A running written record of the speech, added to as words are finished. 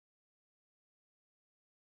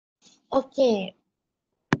Okay.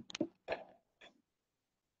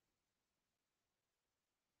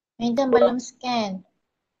 Madam belum scan.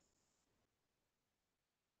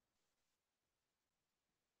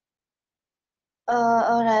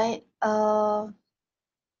 Alright.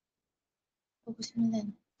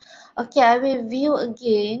 29. Okay, I will view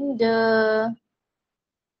again the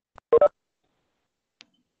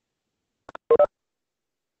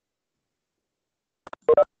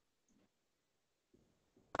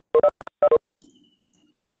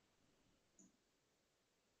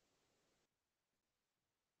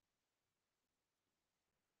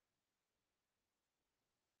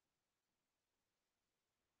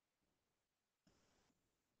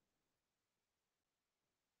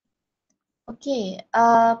okay.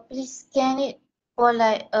 Please scan it for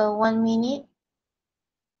like 1 minute.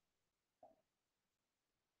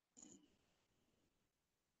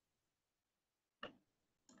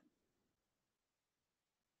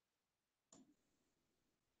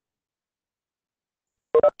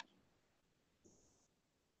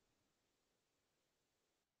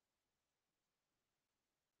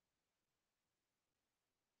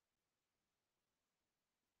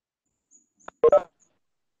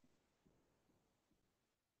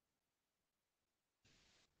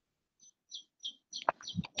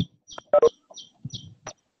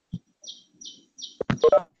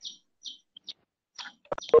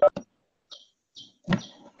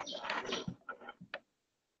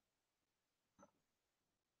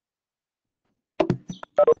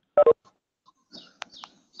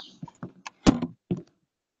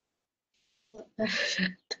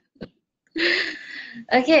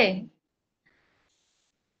 Okay.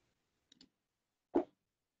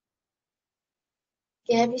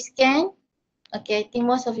 Okay, have you scanned? Okay, I think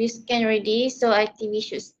most of you scan already, so I think we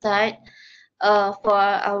should start for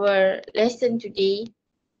our lesson today.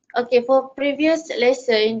 Okay, for previous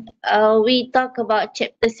lesson, we talk about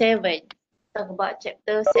chapter 7. About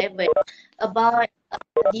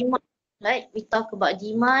demand, right? We talk about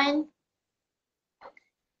demand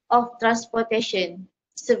of transportation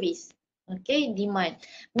service. Okay, demand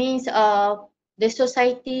means the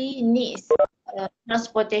society needs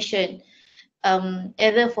transportation,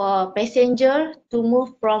 either for passenger to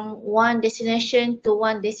move from one destination to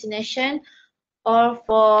one destination, or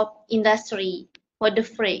for industry, for the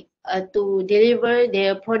freight to deliver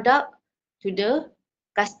their product to the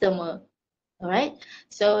customer. Alright,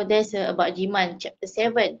 so that's about demand, chapter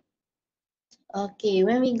 7. Okay,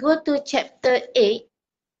 when we go to chapter 8,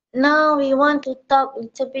 now we want to talk a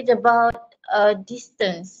little bit about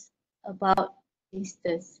distance. About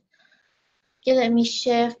distance. Okay, let me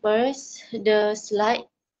share first the slide.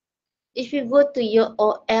 If you go to your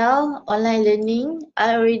OL, online learning,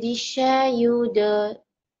 I already share you the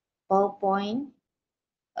PowerPoint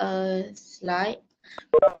slide.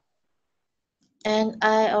 And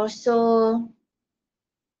I also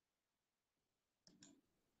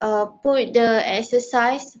put the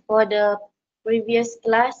exercise for the previous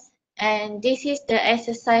class, and this is the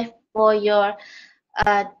exercise for your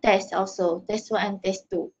test also, test 1 and test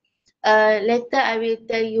 2. Later I will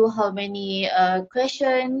tell you how many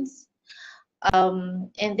questions, and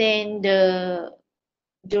then the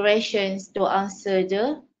durations to answer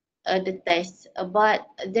the test. But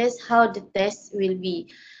that's how the test will be,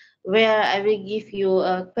 where I will give you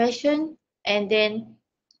a question and then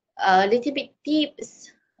a little bit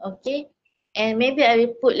tips, okay? And maybe I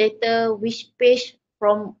will put later which page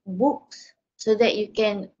from books so that you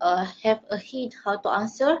can have a hint how to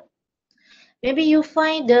answer. Maybe you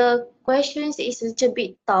find the questions is a little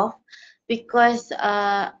bit tough because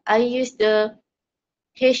I use the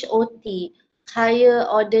HOT, higher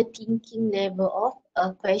order thinking level of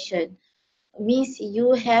a question. Means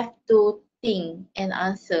you have to think and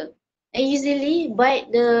answer. And usually, by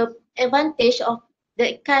the advantage of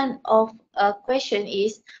that kind of question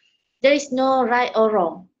is there is no right or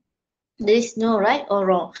wrong. There is no right or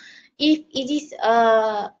wrong. If it is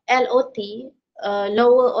LOT,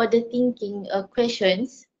 lower order thinking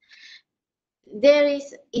questions, there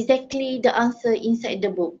is exactly the answer inside the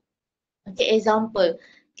book. Okay, example.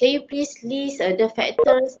 Can you please list the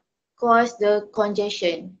factors cause the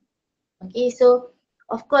congestion? Okay, so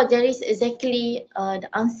of course there is exactly the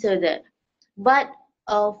answer there. But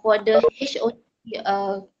for the HOT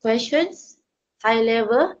questions, high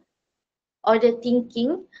level or the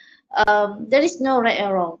thinking, there is no right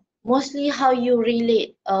or wrong. Mostly how you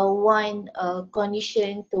relate one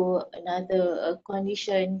condition to another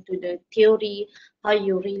condition, to the theory, how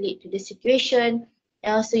you relate to the situation.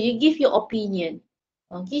 So you give your opinion.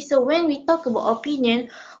 Okay, so when we talk about opinion,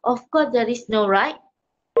 of course there is no right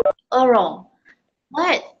or wrong,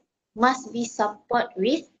 but must be support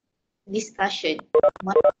with discussion.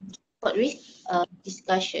 What with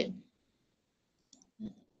discussion.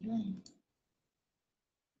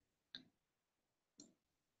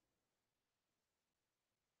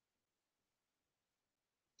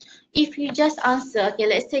 If you just answer, okay,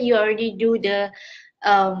 let's say you already do the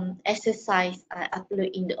exercise I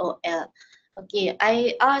upload in the OL. Okay,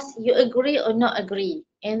 I ask you agree or not agree,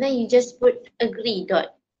 and then you just put agree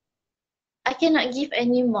dot. I cannot give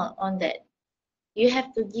any mark on that. You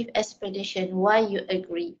have to give explanation why you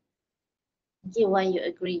agree. Okay, why you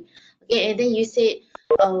agree. Okay, and then you say,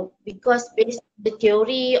 because based on the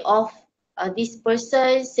theory of this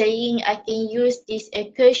person saying I can use these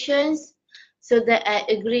equations, so that I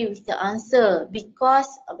agree with the answer because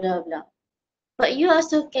blah blah. But you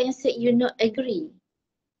also can say you not agree.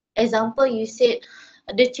 Example, you said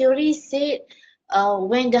the theory said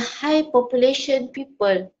when the high population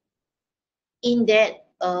people in that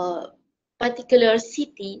particular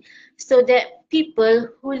city, so that people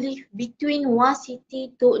who live between one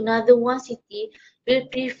city to another one city will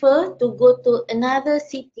prefer to go to another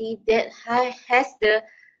city that has the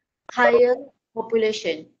higher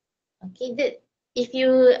population. Okay, that if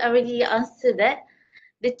you already answer that,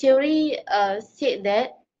 the theory said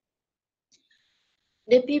that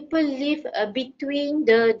the people live between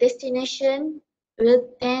the destination will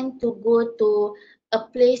tend to go to a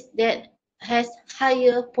place that has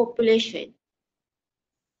higher population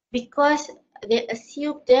because they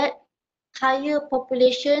assume that higher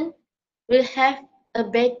population will have a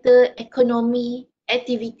better economy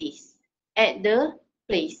activities at the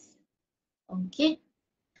place. Okay,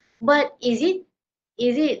 but is it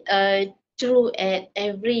true at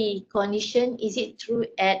every condition? Is it true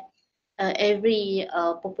at every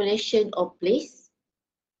population or place?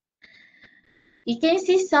 You can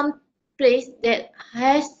see some place that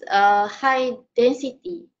has a high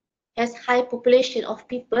density, has high population of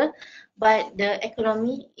people, but the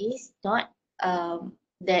economy is not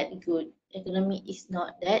that good. Economy is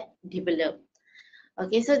not that developed.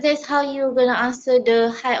 Okay, so that's how you're gonna answer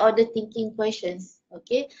the high order thinking questions.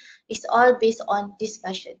 Okay, it's all based on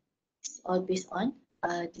discussion. It's all based on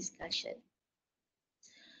discussion.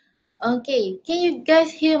 Okay, can you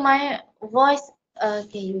guys hear my voice?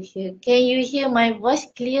 Can you hear my voice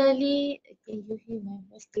clearly? Can you hear my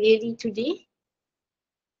voice clearly today?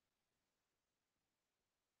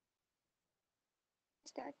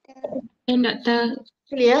 Doctor. And Doctor,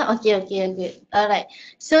 Clear? Okay, good. Alright.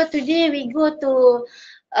 So today we go to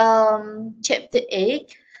chapter 8.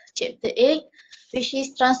 Chapter 8, which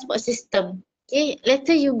is transport system. Okay,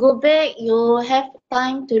 later you go back, you have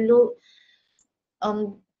time to look.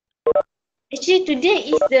 Actually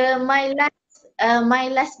today is my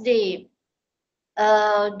last day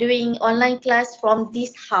doing online class from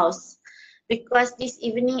this house because this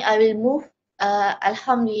evening I will move.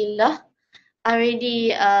 Alhamdulillah, I already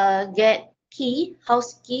get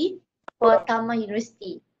house key for Taman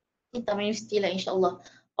University. Taman University lah insyaAllah.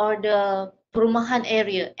 Or the perumahan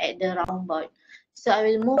area at the roundabout. So I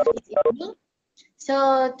will move this evening.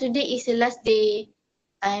 So today is the last day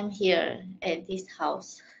I am here at this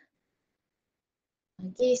house.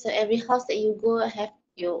 Okay, so every house that you go have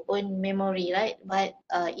your own memory, right? But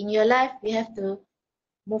in your life, you have to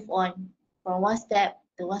move on from one step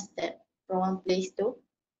to one step, from one place to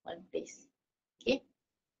one place. Okay,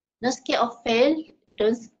 not scared of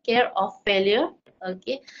don't scare of failure.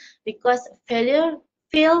 Okay, because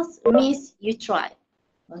fails means you try.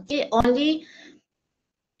 Okay, only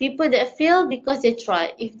people that fail because they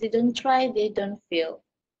try. If they don't try, they don't fail.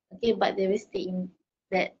 Okay, but they will stay in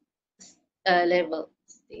that level.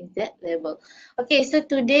 Stay in that level. Okay, so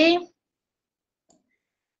today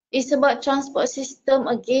it's about transport system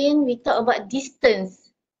again. We talk about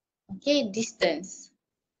distance. Okay, distance.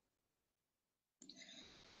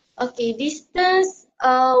 Okay, distance.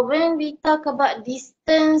 When we talk about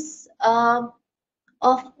distance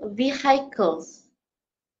of vehicles,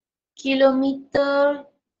 kilometer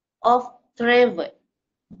of travel.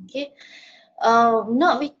 Okay.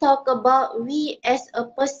 Not we talk about we as a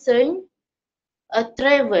person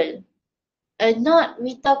travel. Not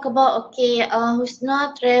we talk about okay,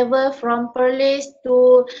 Husna travel from Perlis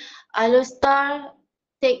to Alostar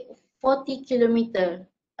take 40 kilometer.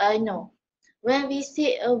 No. When we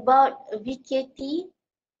say about VKT,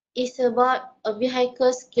 it's about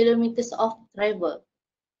vehicles kilometers of travel.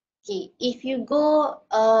 Okay, if you go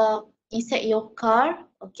inside your car,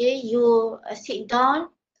 okay, you sit down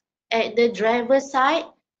at the driver's side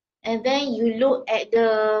and then you look at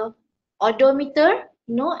the odometer,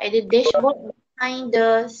 at the dashboard behind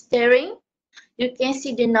the steering, you can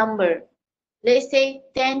see the number. Let's say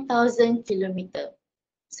 10,000 kilometer.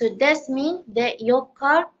 So that means that your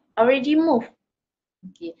car already moved.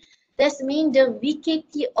 Okay, that means the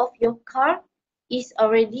VKT of your car is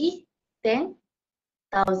already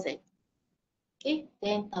 10,000. Okay,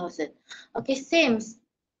 10,000. Okay, same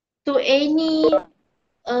to any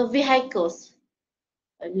vehicles,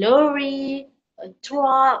 a lorry, a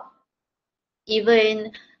truck,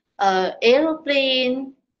 even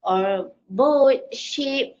aeroplane or boat,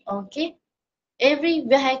 ship. Okay, every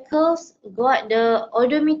vehicles got the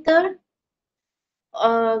odometer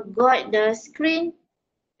or got the screen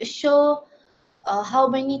show how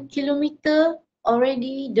many kilometer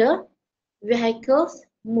already the vehicles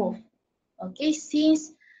move. Okay,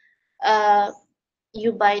 since uh,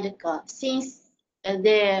 you buy the car, since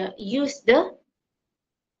they use the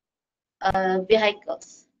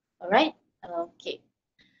vehicles. Alright, okay.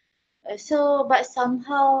 So, but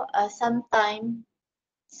somehow, sometime,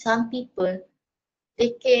 some people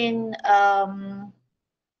they can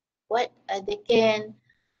they can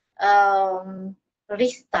um,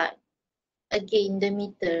 restart again the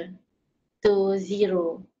meter to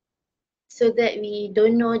zero, so that we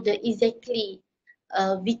don't know the exactly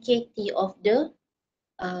VKT of the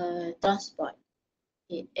transport.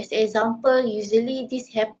 Okay. As example, usually this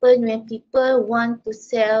happen when people want to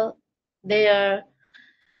sell their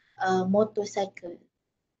motorcycle,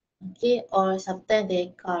 okay, or sometimes their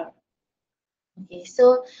car. Okay,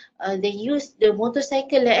 so they use the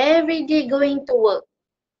motorcycle like every day going to work.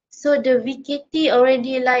 So the VKT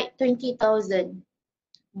already like 20,000,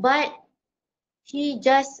 but he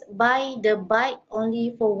just buy the bike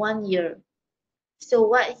only for 1 year. So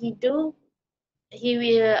what he do? He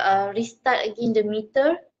will restart again the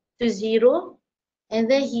meter to zero, and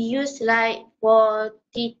then he use like for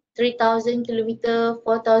 3,000 kilometer,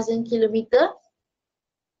 4,000 kilometer,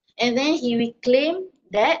 and then he will claim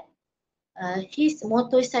that his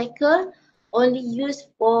motorcycle only used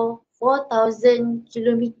for 4,000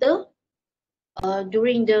 kilometer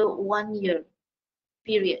during the 1 year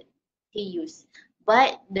period he used.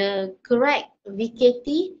 But the correct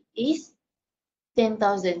VKT is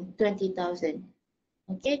 10,000, 20,000.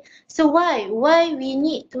 Okay, so why we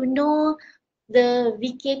need to know the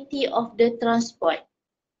VKT of the transport?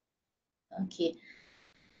 Okay,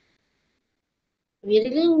 we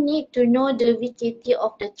really need to know the VKT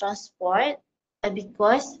of the transport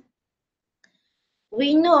because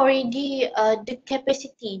we know already the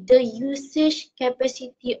capacity, the usage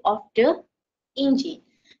capacity of the engine,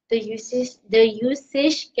 the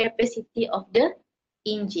usage capacity of the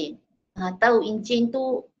engine. Tahu engine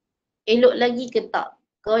tu elok lagi ke tak?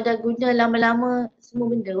 Kalau dah guna lama-lama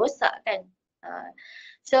semua benda rosak kan?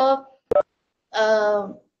 So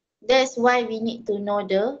uh, that's why we need to know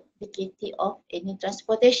the VKT of any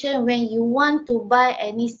transportation when you want to buy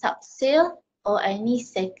any sub-sale or any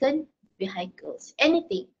second vehicles.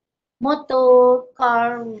 Anything. Motor,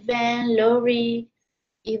 car, van, lorry,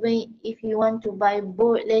 even if you want to buy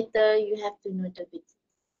boat later, you have to know the VKT.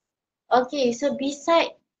 Okay, so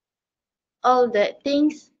beside all that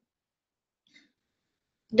things,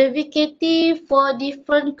 the VKT for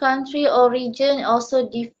different country or region also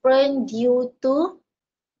different due to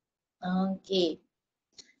okay,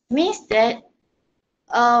 means that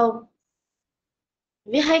uh,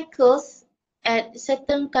 vehicles at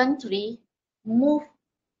certain country move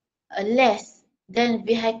less than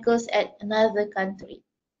vehicles at another country.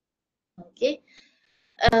 Okay,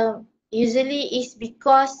 usually it's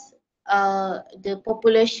because the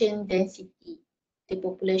population density. The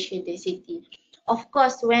population density. Of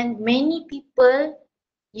course, when many people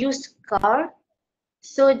use car,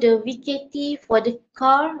 so the VKT for the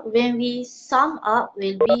car when we sum up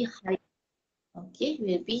will be higher. Okay,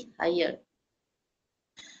 will be higher.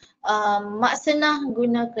 Mak Senah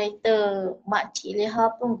guna kereta, Mak Cik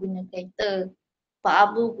Leha pun guna kereta, Pak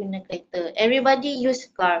Abu guna kereta. Everybody use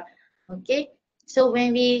car. Okay, so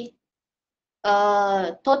when we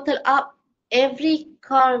total up every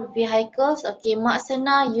car vehicles, okay, Mak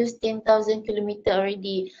Senah use 10,000 kilometer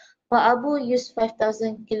already, Pak Abu use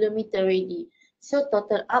 5,000 kilometer already. So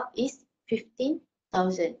total up is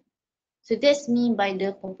 15,000. So that's mean by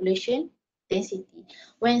the population density.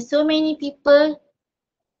 When so many people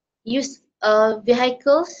use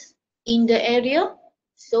vehicles in the area,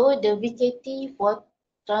 so the VKT for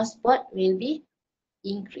transport will be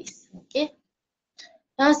increased. Okay.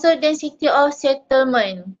 So density of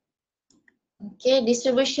settlement. Okay,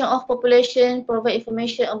 distribution of population provide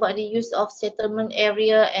information about the use of settlement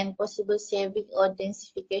area and possible saving or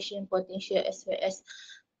densification potential as well as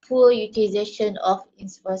poor utilization of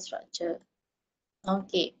infrastructure.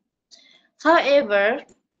 Okay. However,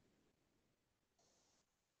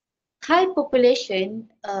 high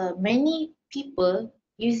population, many people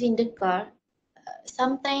using the car,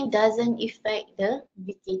 sometimes doesn't affect the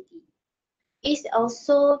VKT. It's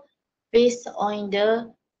also based on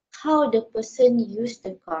the how the person use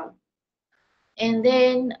the car. And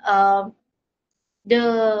then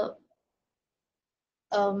the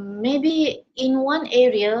maybe in one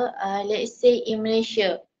area, let's say in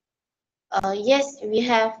Malaysia, yes, we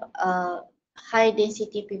have high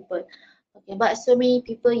density people. Okay, but so many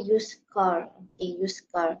people use car. Okay, use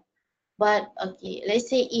car. But okay, let's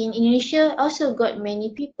say in Indonesia also got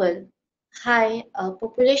many people, high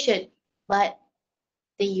population, but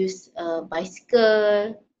they use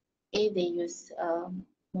bicycle. Okay, they use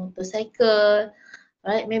motorcycle.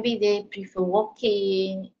 Right? Maybe they prefer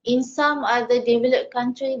walking. In some other developed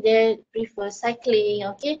country, they prefer cycling.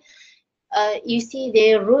 Okay, you see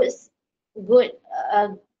their routes good,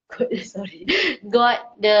 good sorry,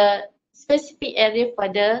 got the specific area for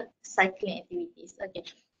the cycling activities. Okay,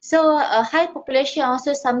 so a high population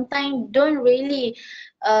also sometimes don't really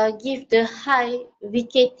give the high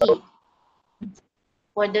VKT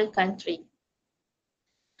for the country.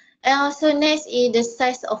 And also next is the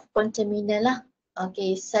size of container lah.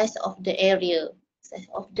 Okay, size of the area. Size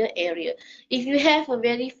of the area. If you have a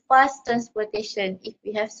very fast transportation, if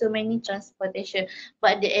you have so many transportation,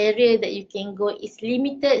 but the area that you can go is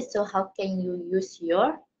limited, so how can you use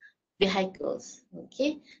your vehicles?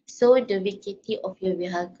 Okay, so the VKT of your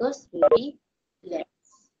vehicles will be less.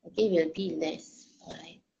 Okay, will be less.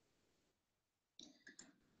 Alright.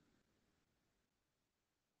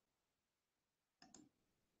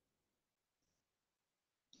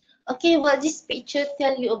 Okay, what this picture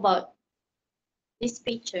tell you about? This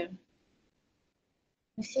picture.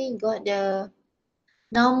 You see, got the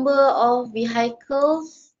number of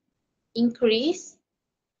vehicles increase,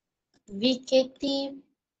 VKT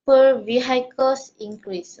per vehicles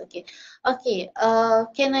increase. Okay. Okay.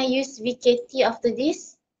 Can I use VKT after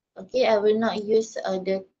this? Okay, I will not use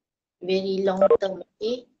the very long term.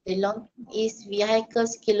 Okay. The long term is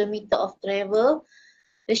vehicles kilometer of travel.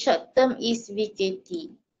 The short term is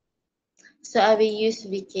VKT. So I will use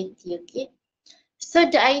VKT. Okay. So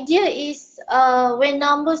the idea is when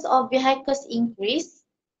numbers of vehicles increase,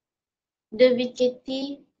 the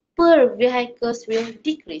VKT per vehicles will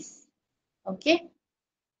decrease. Okay.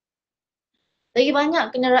 Lagi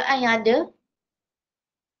banyak kenderaan yang ada,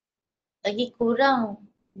 lagi kurang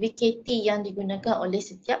VKT yang digunakan oleh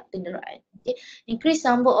setiap kenderaan. Okay. Increase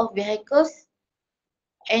number of vehicles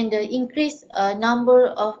and the increase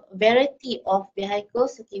number of variety of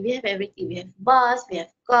vehicles. Okay, we have everything. We have bus, we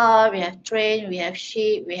have car, we have train, we have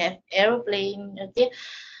ship, we have aeroplane. Okay.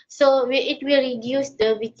 So it will reduce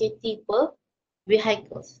the VKT per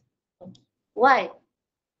vehicles. Okay. Why?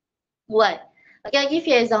 What? Okay, I'll give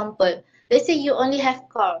you an example. Let's say you only have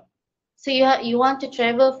car. So you want to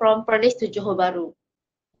travel from Perlis to Johor Bahru.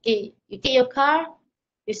 Okay, you take your car,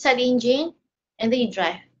 you start the engine, and then you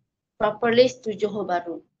drive from Perlis to Johor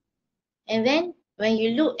Bahru. And then when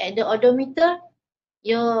you look at the odometer,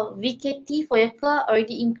 your VKT for your car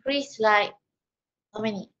already increased like how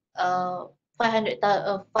many? 500,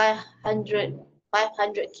 500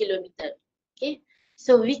 kilometer. Okay,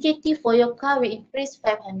 so VKT for your car will increase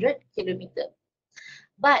 500 kilometer.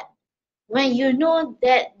 But when you know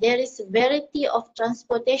that there is a variety of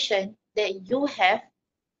transportation that you have,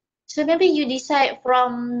 so maybe you decide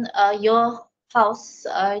from your house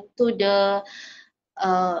to the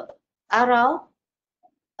Arau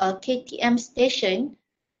KTM station,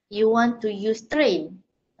 you want to use train.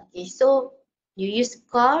 Okay, so you use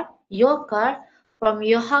your car from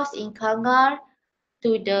your house in Kangar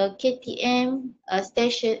to the KTM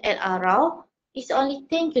station at Arau is only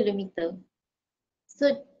 10 kilometer.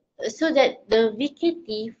 So that the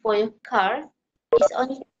VKT for your car is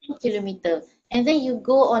only 10 kilometer. And then you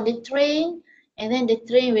go on the train and then the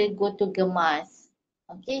train will go to Gemas.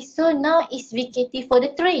 Okay, so now it's VKT for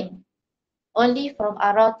the train. Only from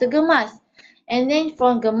Arau to Gemas. And then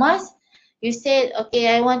from Gemas, you said,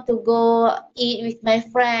 okay, I want to go eat with my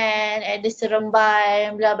friend at the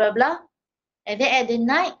Seremban, blah, blah, blah. And then at the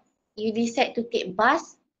night, you decide to take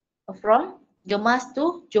bus from Gemas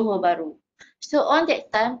to Johor Bahru. So on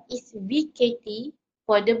that time, it's VKT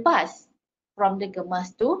for the bus from the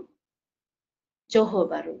Gemas to Johor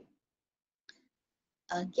Bahru.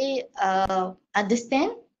 Okay,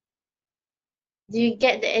 understand? Do you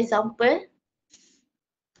get the example?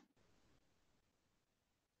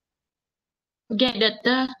 Get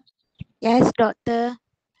doctor. Yes, doctor.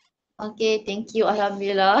 Okay, thank you.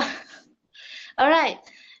 Alhamdulillah. Alright.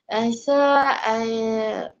 So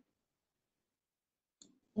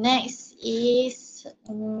next is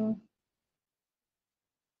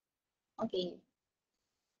okay.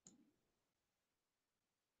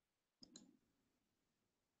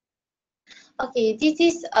 Okay, this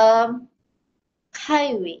is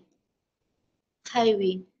highway.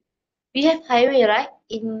 Highway. We have highway, right,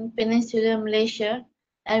 in Peninsular Malaysia,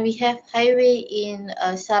 and we have highway in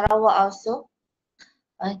Sarawak also.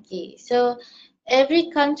 Okay, so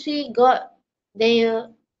every country got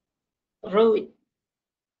their road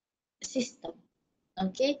system.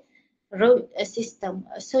 Okay, road system.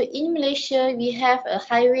 So in Malaysia, we have a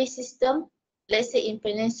highway system. Let's say in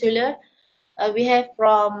Peninsular, we have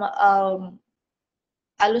from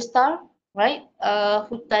Alustar, right?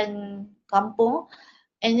 Hutan Kampung,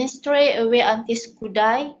 and then straight away until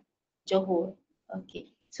Skudai, Johor.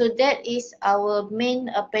 Okay, so that is our main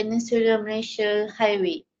Peninsular Malaysia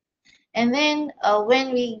highway. And then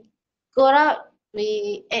when we go out,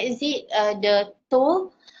 we exit the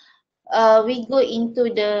toll, we go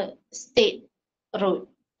into the state road.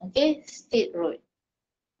 Okay, state road.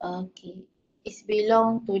 Okay, it's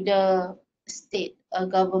belong to the state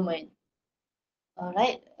government.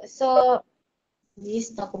 Alright, so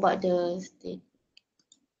let's talk about the state.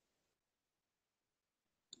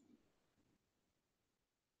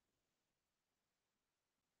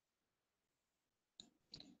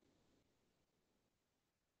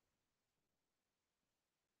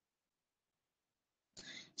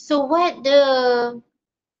 So what the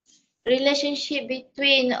relationship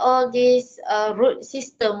between all this road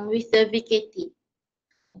system with the VKT?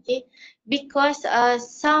 Okay, because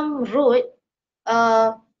some road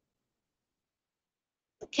uh,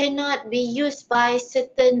 cannot be used by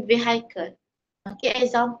certain vehicle. Okay,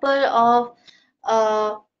 example of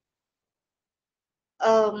uh,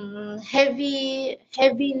 heavy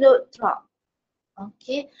load truck.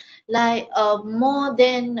 Okay, like more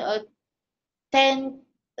than 10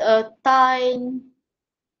 ton,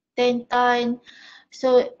 10 ton.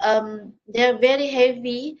 So they're very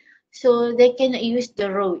heavy, so they cannot use the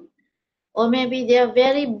road. Or maybe they are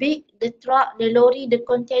very big. The truck, the lorry, the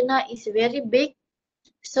container is very big,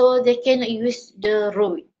 so they cannot use the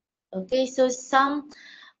road. Okay, so some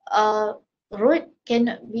uh, road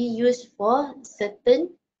cannot be used for certain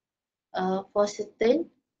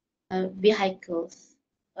vehicles.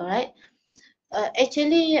 All right.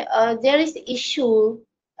 Actually, there is issue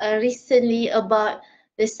recently about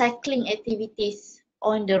the cycling activities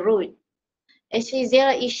on the road. Actually, there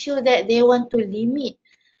are issue that they want to limit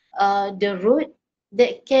the road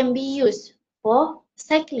that can be used for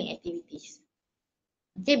cycling activities.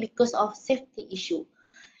 Okay, because of safety issue.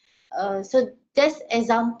 So that's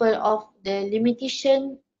example of the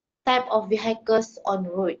limitation type of vehicles on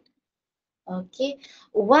road. Okay,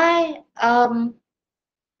 why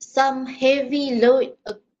some heavy load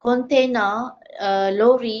container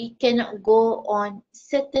lorry cannot go on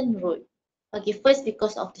certain road? Okay, first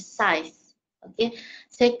because of the size. Okay,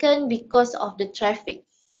 second because of the traffic.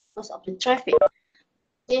 Because of the traffic.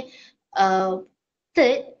 Okay, uh,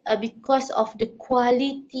 third because of the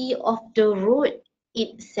quality of the road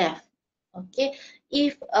itself. Okay,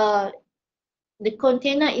 if the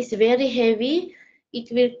container is very heavy,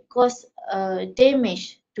 it will cause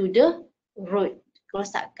damage to the road,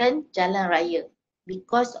 kerosakan jalan raya,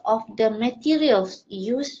 because of the materials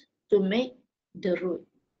used to make the road.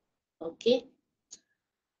 Okay.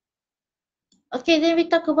 Okay, then we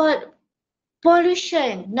talk about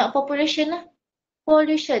pollution, not population lah.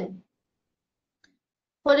 Pollution,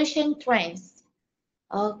 pollution trends.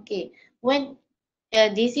 Okay, when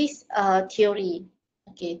this is theory.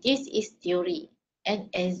 Okay, this is theory and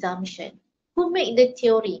assumption. Who make the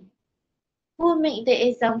theory? Who make the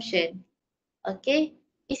assumption? Okay,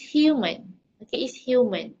 it's human. Okay, it's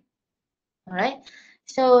human. All right.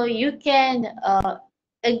 So you can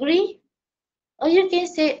agree, or you can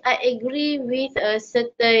say I agree with a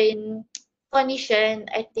certain condition.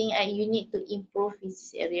 I think you need to improve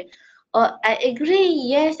this area. Or I agree,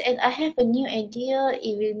 yes, and I have a new idea.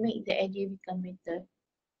 It will make the idea become better.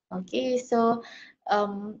 Okay, so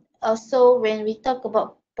also when we talk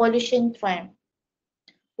about pollution trend,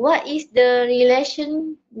 what is the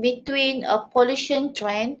relation between a pollution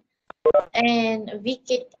trend and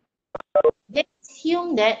VKT? They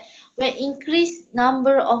assume that when increased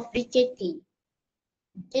number of VKT,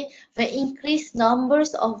 okay, when increased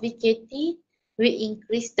numbers of VKT, we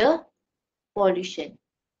increase the pollution.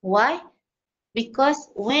 Why? Because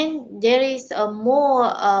when there is a more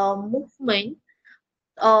movement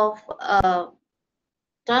of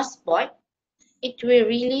transport, it will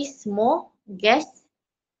release more gas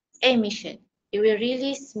emission. It will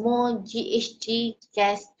release more GHG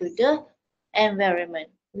gas to the environment,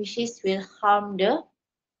 which is will harm the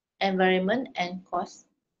environment and cause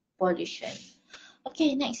pollution.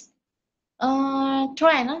 Okay, next. Trend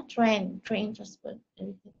transport.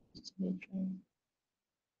 Trend.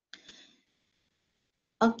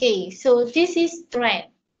 Okay, so this is trend.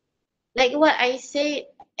 Like what I say,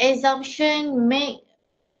 assumption made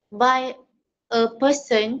by a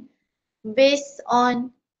person based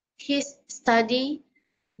on his study,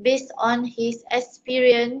 based on his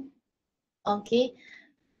experience. Okay,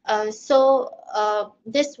 that's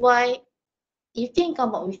why you can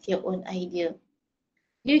come up with your own idea.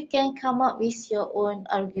 You can come up with your own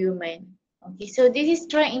argument. Okay, so this is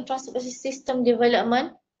trend in transport system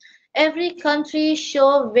development. Every country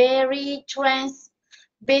show vary trends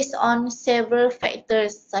based on several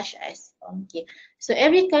factors such as, okay, so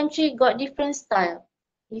every country got different style.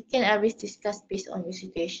 You can always discuss based on your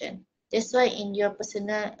situation. That's why your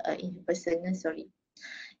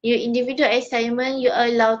individual assignment you are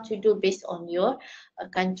allowed to do based on your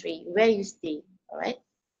country where you stay. All right.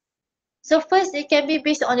 So first, it can be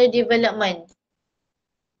based on the development.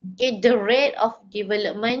 Okay, the rate of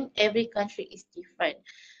development every country is different.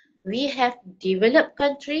 We have developed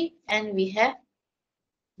country and we have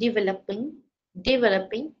developing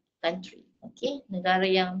country. Okay, negara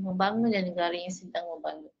yang membangun dan negara yang sedang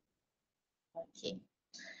membangun. Okay,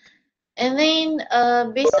 and then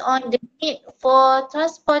based on the need for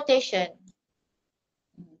transportation.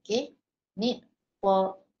 Okay, need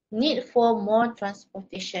for need for more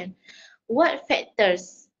transportation. What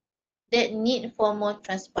factors that need for more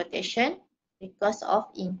transportation? Because of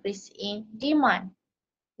increase in demand.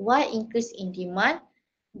 Why increase in demand?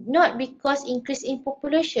 Not because increase in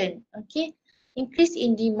population. Okay, increase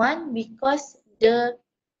in demand because the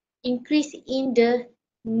increase in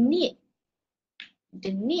need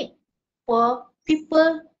the need for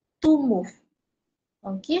people to move.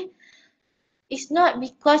 Okay, it's not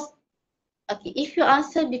because, okay, if you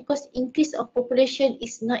answer because increase of population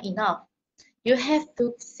is not enough, you have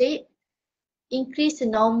to say increase the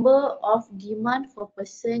number of demand for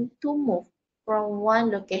person to move from one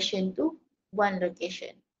location to one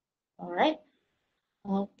location. Alright.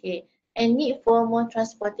 Okay. And need for more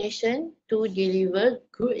transportation to deliver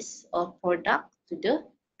goods or product to the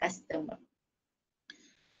customer.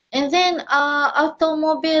 And then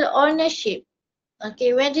automobile ownership.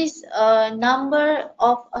 Okay, where is number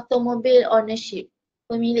of automobile ownership?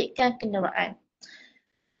 Pemilikan kenderaan.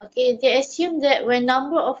 Okay, they assume that when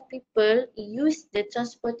number of people use the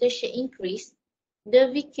transportation increase, the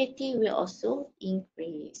VKT will also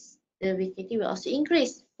increase. The VKT will also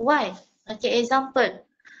increase. Why? Okay, example.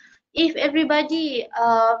 If everybody,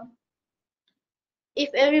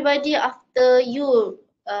 after you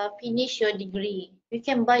finish your degree, you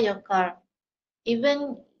can buy your car.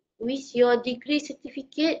 Even with your degree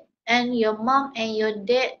certificate and your mom and your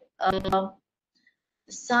dad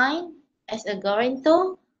sign as a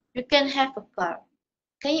guarantor, you can have a car.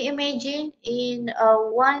 Can you imagine in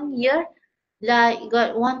 1 year, like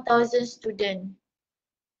got 1,000 students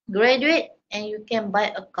graduate and you can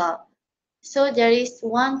buy a car. So there is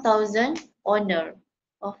 1,000 owner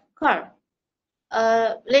of car.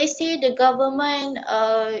 Let's say the government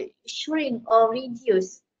shrink or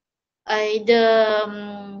reduce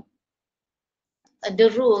the the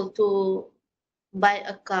rule to buy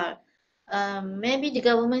a car. Maybe the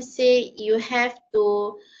government say you have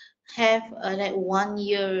to have like 1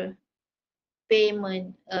 year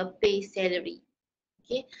payment, pay salary.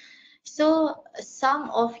 Okay, so some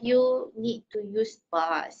of you need to use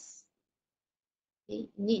bus. Okay?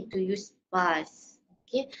 Need to use bus.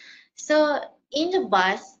 Okay, so in the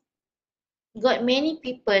bus got many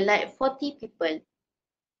people, like 40 people.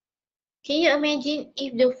 Can you imagine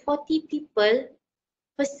if the 40 people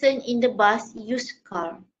person in the bus use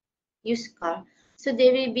car? So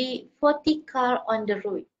there will be 40 car on the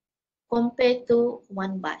road compared to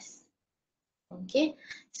one bus. Okay,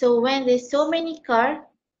 so when there's so many car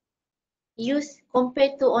used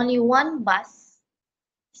compared to only one bus,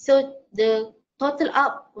 so the total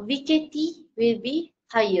up VKT will be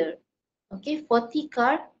higher. Okay, 40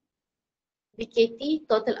 car VKT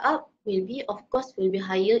total up will be, of course, will be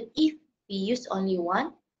higher if we use only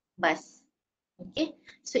one bus. Okay,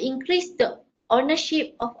 so increase the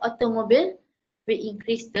ownership of automobile will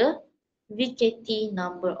increase the VKT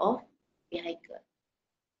number of vehicle.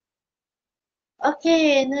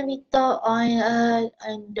 Okay, now we talk on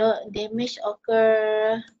the damage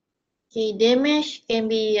occur. Okay, damage can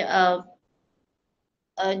be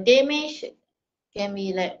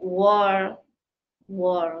like war.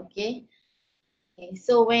 Okay. Okay,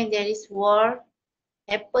 so when there is war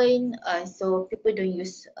happen, so people don't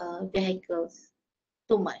use vehicles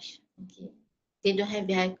too much. Okay, they don't have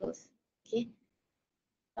vehicles. Okay.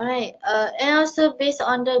 Alright, and also based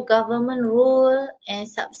on the government rule and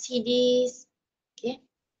subsidies. Okay,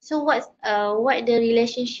 so what the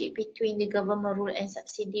relationship between the government rule and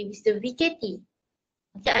subsidy with the VKT?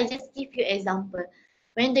 Okay, I just give you example.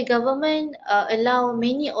 When the government allow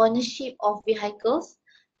many ownership of vehicles,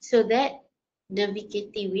 so that the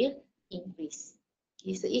VKT will increase.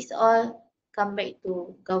 Okay, so it's all come back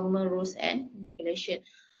to government rules and regulation.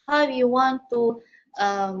 How you want to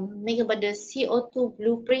make about the CO2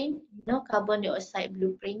 blueprint, carbon dioxide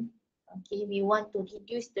blueprint. Okay, we want to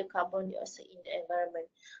reduce the carbon dioxide in the environment.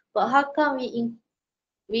 But how come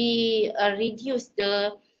we reduce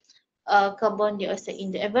the carbon dioxide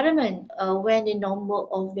in the environment when the number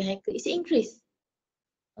of vehicles is increased?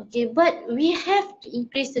 Okay, but we have to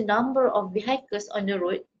increase the number of vehicles on the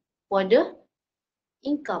road for the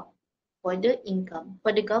income, for the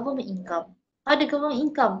government income. How the government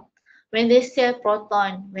income? When they sell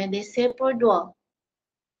proton, when they sell product,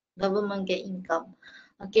 government get income.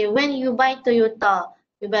 Okay, when you buy Toyota,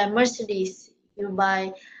 you buy Mercedes, you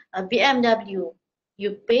buy a BMW,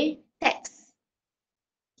 you pay tax.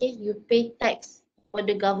 Okay, you pay tax for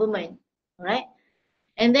the government, right?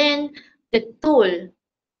 And then the toll,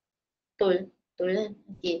 toll.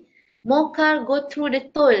 Okay, more car go through the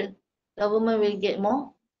toll, government will get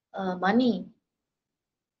more money,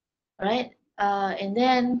 right? And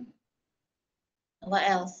then what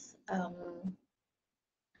else? And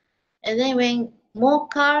then when more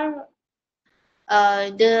car,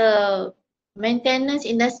 the maintenance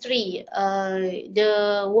industry,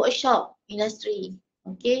 the workshop industry,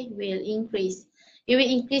 okay, will increase. It will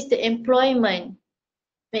increase the employment.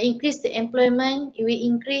 When increase the employment, it will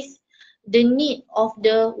increase the need of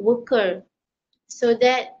the worker, so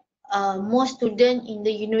that more student in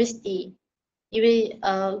the university. It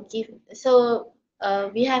will give. So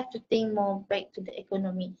we have to think more back to the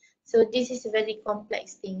economy. So this is very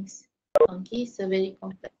complex things. Okay, so very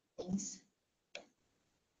complex things.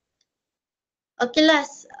 Okay,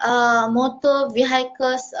 last, motor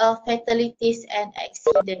vehicles fatalities and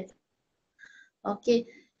accidents. Okay,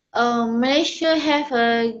 Malaysia have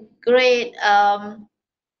a great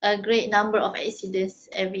number of accidents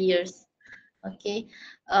every years. Okay,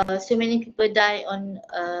 so many people die on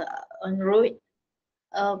road.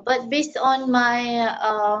 But based on my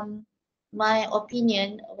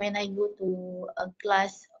opinion, when I go to a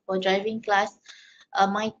class for driving class,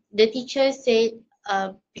 the teacher said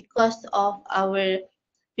because of our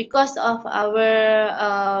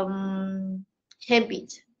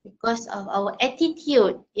habit, because of our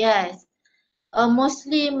attitude, yes.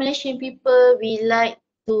 Mostly Malaysian people, we like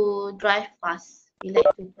to drive fast. We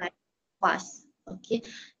like to drive fast. Okay,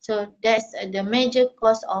 so that's the major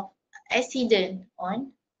cause of accident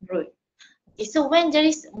on road. Okay, so when there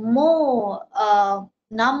is more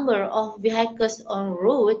number of vehicles on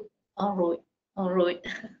road,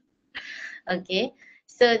 okay,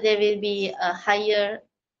 so there will be a higher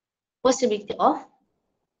possibility of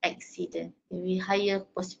accident. There will be higher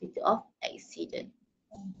possibility of accident.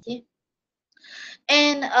 Okay.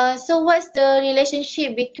 And so what's the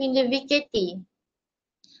relationship between the VKT?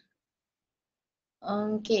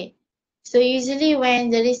 Okay. So usually when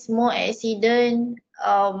there is more accident,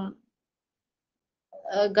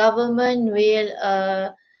 government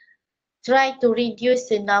will try to reduce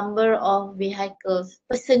the number of vehicles,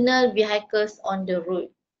 personal vehicles on the road.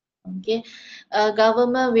 Okay.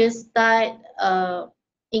 Government will start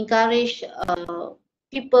encourage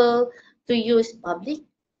people to use public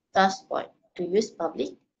transport, to use public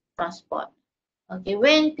transport. Okay,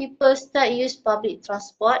 when people start use public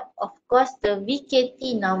transport, of course the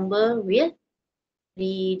VKT number will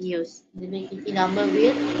reduce. The VKT number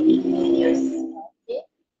will reduce. Okay,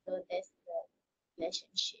 so that's the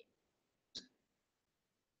relationship.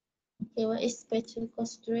 Okay, what is special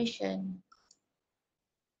consideration?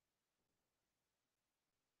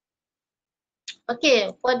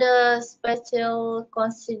 Okay, for the special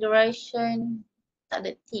consideration, tak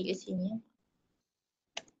ada T ke sini.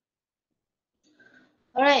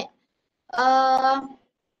 Alright,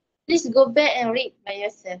 please go back and read by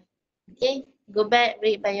yourself. Okay, go back,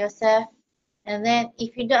 read by yourself. And then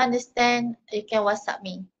if you don't understand, you can WhatsApp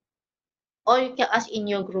me. Or you can ask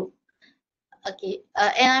in your group. Okay,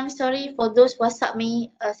 and I'm sorry for those WhatsApp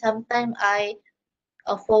me. Sometimes I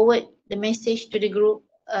forward the message to the group,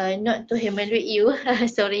 not to humiliate you.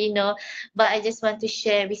 Sorry, no, but I just want to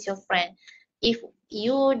share with your friend. If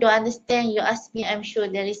you don't understand, you ask me. I'm sure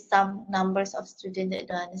there is some numbers of students that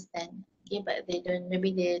don't understand. Okay, but they don't.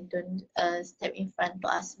 Maybe they don't step in front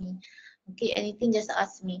to ask me. Okay, anything just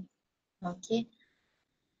ask me. Okay.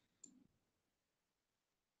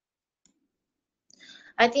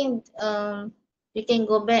 I think you can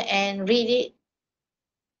go back and read it.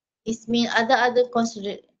 It means other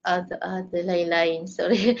consider other lain-lain,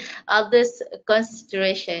 sorry, others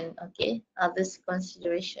consideration. Okay, others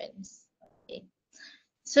considerations. Okay,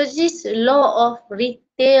 So this law of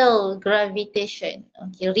retail gravitation.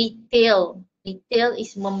 Okay, retail. Retail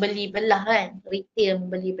is membeli belah kan? Retail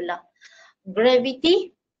membeli belah.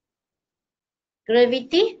 Gravity.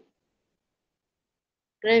 Gravity.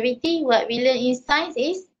 Gravity, what we learn in science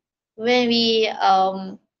is when we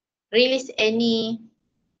release any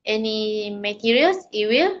materials, it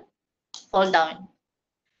will fall down.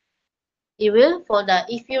 It will fall down.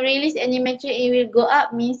 If you release any material, it will go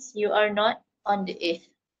up, means you are not on the earth.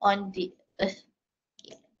 On the earth.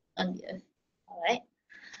 Okay. On the earth. Alright.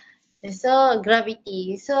 So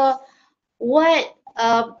gravity. So what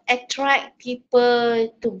attract people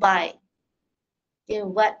to buy? Okay,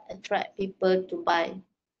 what attract people to buy?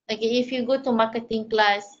 Okay, if you go to marketing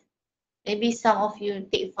class, maybe some of you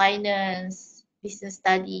take finance, business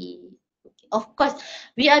study. Okay. Of course,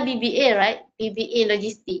 we are BBA, right? BBA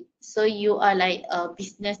logistic. So you are like a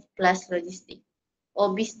business plus logistic,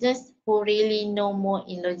 or business who really know more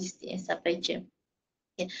in logistic and supply chain.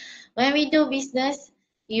 Okay. When we do business,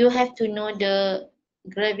 you have to know the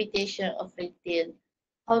gravitation of retail,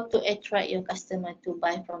 how to attract your customer to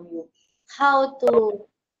buy from you, how to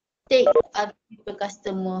take other people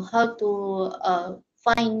customer, how to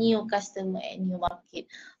find new customer at new market.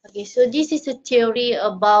 Okay, so this is a theory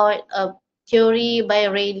about a theory by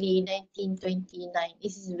Rayleigh 1929.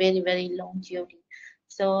 This is very long theory.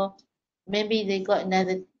 So maybe they got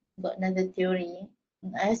another theory.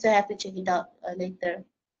 I also have to check it out later.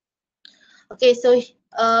 Okay, so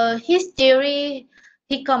his theory,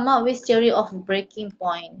 he come up with theory of breaking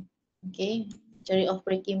point. Okay, theory of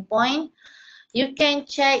breaking point. You can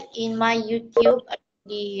check in my YouTube. I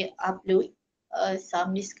already upload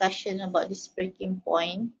some discussion about this breaking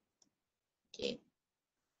point. Okay.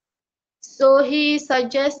 So he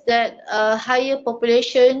suggests that a higher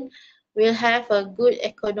population will have a good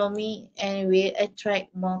economy and will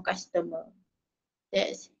attract more customer.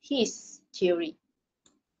 That's his theory.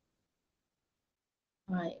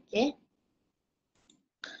 Alright, okay.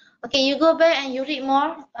 Okay, you go back and you read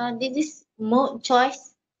more. This is mode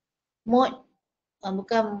choice. Mode,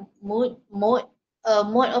 bukan mode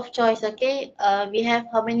of choice. Okay, we have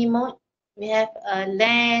how many mode? We have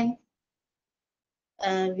land,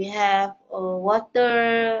 we have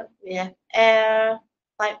water, we have air,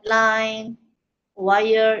 pipeline,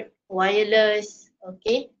 wireless.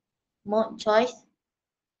 Okay, mode choice.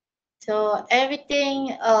 So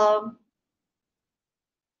everything.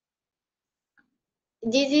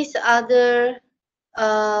 This is uh,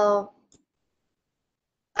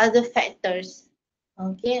 other factors.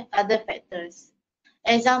 Okay, other factors.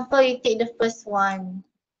 Example, you take the first one.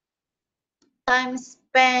 Time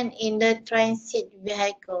spent in the transit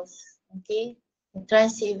vehicles. Okay, the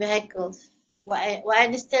transit vehicles. What I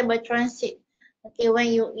understand by transit? Okay, when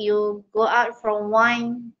you go out from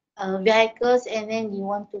one vehicles and then you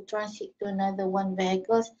want to transit to another one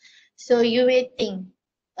vehicles, so you waiting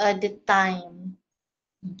the time.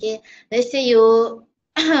 Okay, let's say you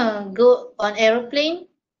go on aeroplane,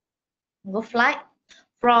 go flight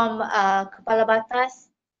from Kepala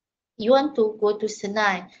Batas, you want to go to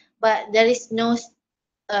Senai, but there is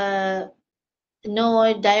uh,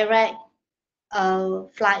 no direct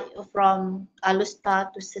flight from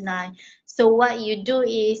Alustar to Senai. So what you do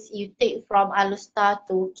is you take from Alustar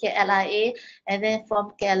to KLIA, and then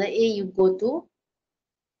from KLIA you go to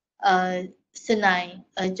Senai,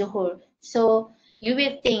 Johor. So you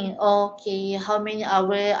will think, okay, how many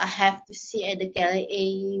hours I have to sit at the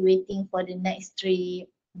KLIA waiting for the next trip.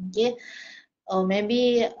 Okay, or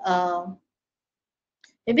maybe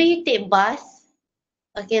you take bus.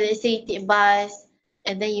 Okay, let's say you take bus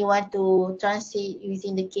and then you want to transit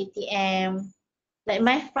using the KTM. Like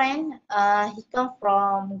my friend, he come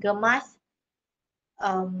from Gemas.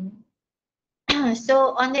 Um,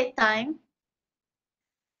 so on that time,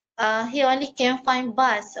 he only can find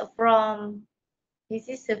bus from. This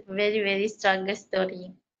is a very struggle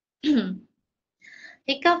story.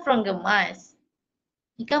 He come from Gemas.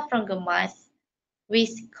 He come from Gemas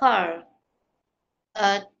with car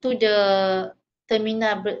to the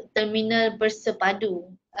terminal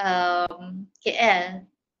Bersepadu, KL.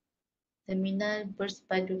 Terminal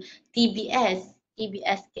Bersepadu, TBS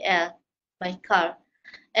KL by car.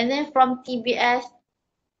 And then from TBS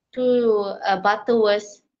to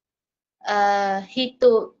Butterworth, he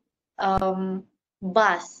took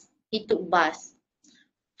bus. He took bus.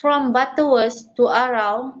 From Butterworth to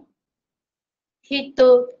Arau, he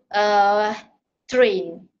took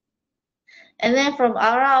train. And then from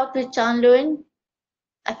Arau to Chanlun,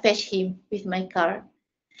 I fetched him with my car.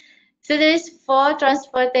 So there is 4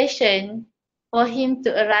 transportation for him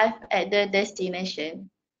to arrive at the destination.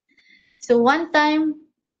 So one time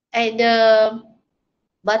at the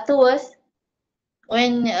Butterworth,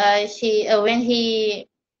 when he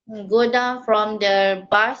go down from the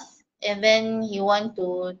bus and then he want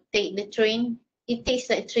to take the train, it takes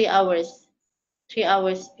like 3 hours. 3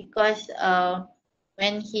 hours because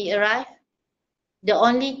when he arrived, the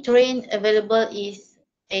only train available is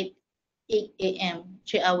at 8 a.m.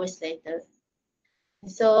 3 hours later.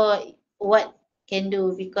 So what can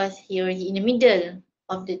do because he already in the middle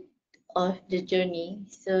of the journey,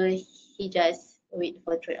 so he just wait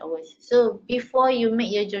for 3 hours. So before you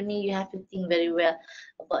make your journey, you have to think very well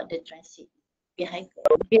about the transit behind.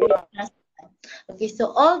 Okay,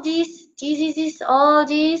 so all these,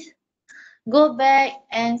 go back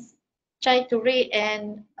and try to read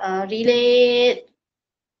and relate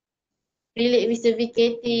with the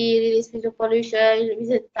VKT, relate with the pollution, relate with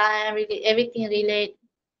the time, relate everything relate.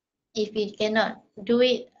 If you cannot do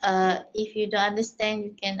it, if you don't understand,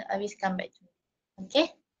 you can always come back to me.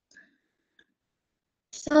 Okay.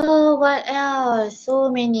 So what else? So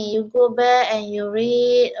many. You go back and you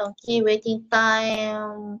read. Okay, waiting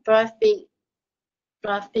time, traffic.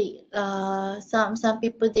 Some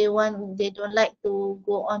people they don't like to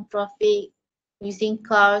go on traffic using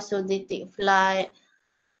cars, so they take flight.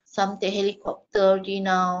 Some take helicopter already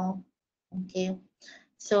now. Okay.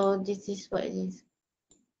 So this is what it is.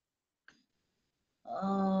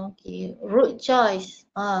 Okay, road choice.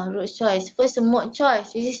 Road choice. First, mode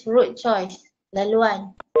choice. This is road choice.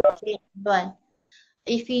 Laluan. Okay, laluan.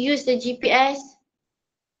 If you use the GPS,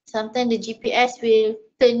 sometimes the GPS will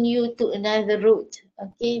turn you to another route.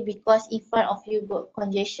 Okay, because in front of you got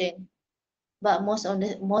congestion. But most of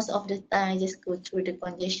the time, I just go through the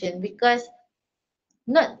congestion because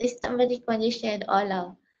it's not very congestion at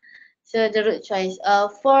all. So the route choice.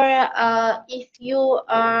 For if you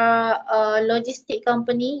are a logistic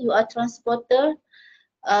company, you are transporter.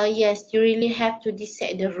 Yes, you really have to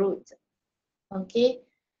decide the route. Okay.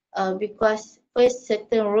 Because first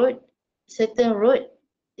certain route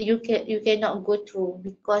you cannot go through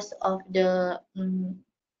because of the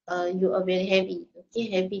you are very heavy. Okay,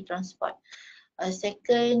 heavy transport.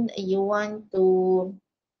 Second, you want to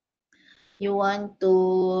you want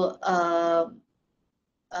to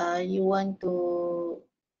you want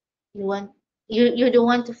you don't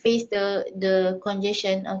want to face the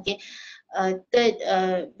congestion. Okay.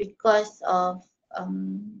 Third, because of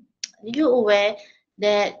you aware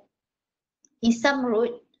that in some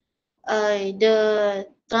road, the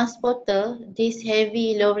transporter, this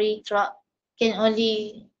heavy lorry truck, can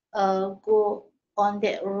only go on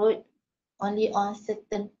that road only on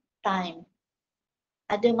certain time.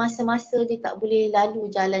 Ada masa-masa dia tak boleh lalu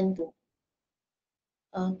jalan tu.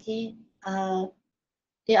 Okay.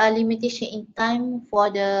 There are limitation in time for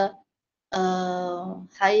the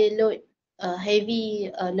higher load,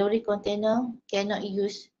 heavy lorry container cannot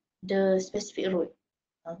use the specific road.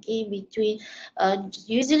 Okay, between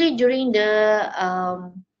usually during the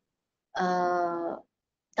uh,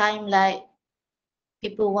 time like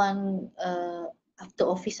people want after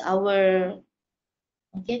office hour.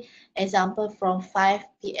 Okay, example from 5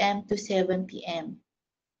 p.m. to 7 p.m.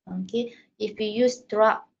 Okay, if you use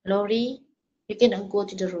truck, lorry, you cannot go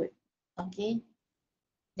to the road. Okay,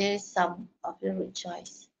 there is some of the road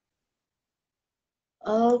choice.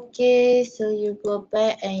 Okay, so you go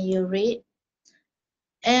back and you read.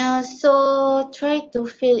 And so try to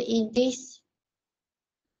fill in this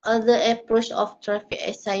other approach of traffic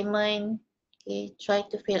assignment. Okay, try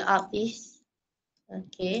to fill up this.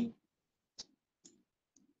 Okay.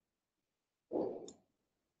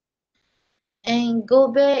 And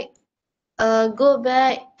go back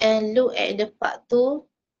and look at the part 2.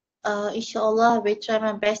 Inshallah, I will try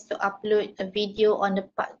my best to upload a video on the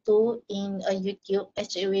part 2 in YouTube.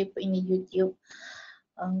 Actually, we put in the YouTube.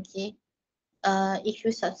 Okay. If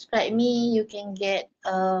you subscribe me, you can get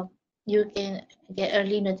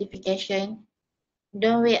early notification.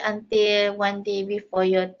 Don't wait until one day before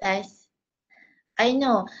your test. I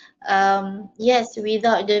know. Yes,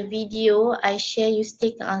 without the video I share, you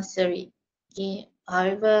still can answer it. Okay.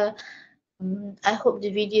 However, I hope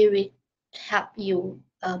the video will help you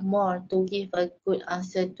more to give a good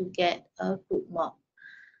answer to get a good mark.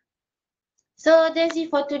 So that's it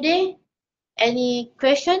for today. Any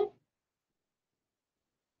question?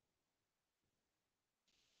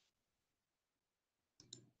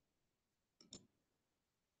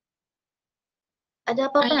 Ada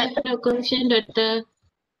apa-apa I nak have no question, Doctor.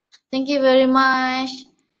 Thank you very much.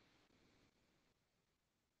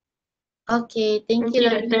 Okay, thank you,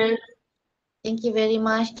 Doctor. Thank you very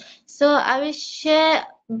much. So I will share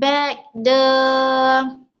back the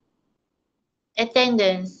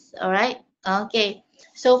attendance. All right. Okay.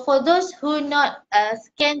 So for those who not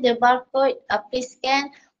scan the barcode, please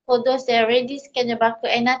scan. For those that already scan the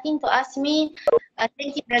barcode and nothing to ask me,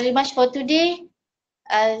 thank you very much for today.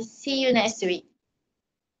 See you next week.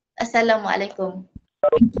 Assalamualaikum.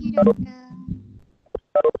 Thank you, Doctor.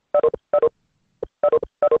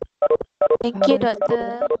 Thank you,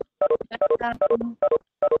 Doctor. Welcome.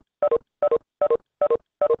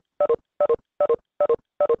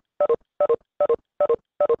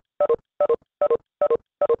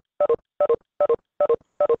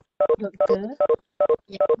 Doktor,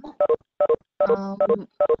 Ya.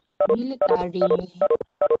 bila tarikh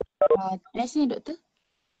test ni doktor?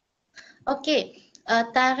 Okey,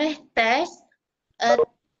 tarikh test,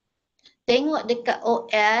 tengok dekat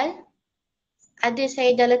OL, ada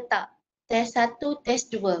saya dah letak test 1, test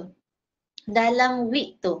 2 dalam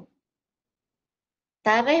week tu.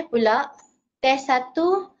 Tarikh pula, test 1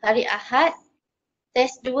 hari Ahad,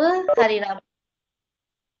 test 2 hari Rabu.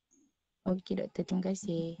 Okey doktor, terima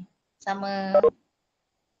kasih. Sama.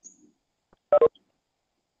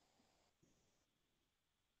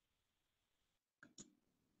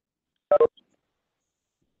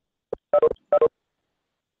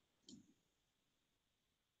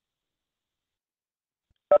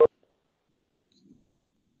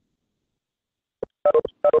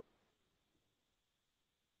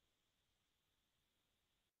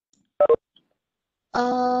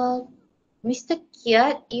 Mr.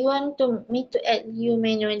 Kiat, you want me to add you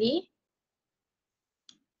manually?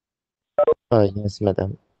 Yes,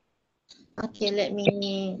 madam. Okay, let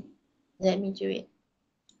me do it.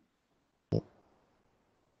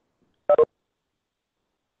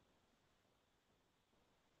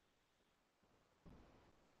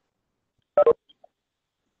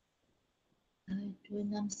 Uh,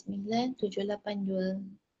 269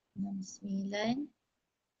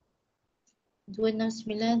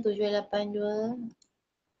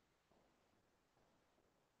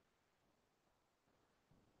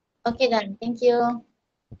 Okay, done. Thank you.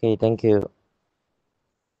 Okay, thank you.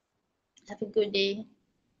 Have a good day.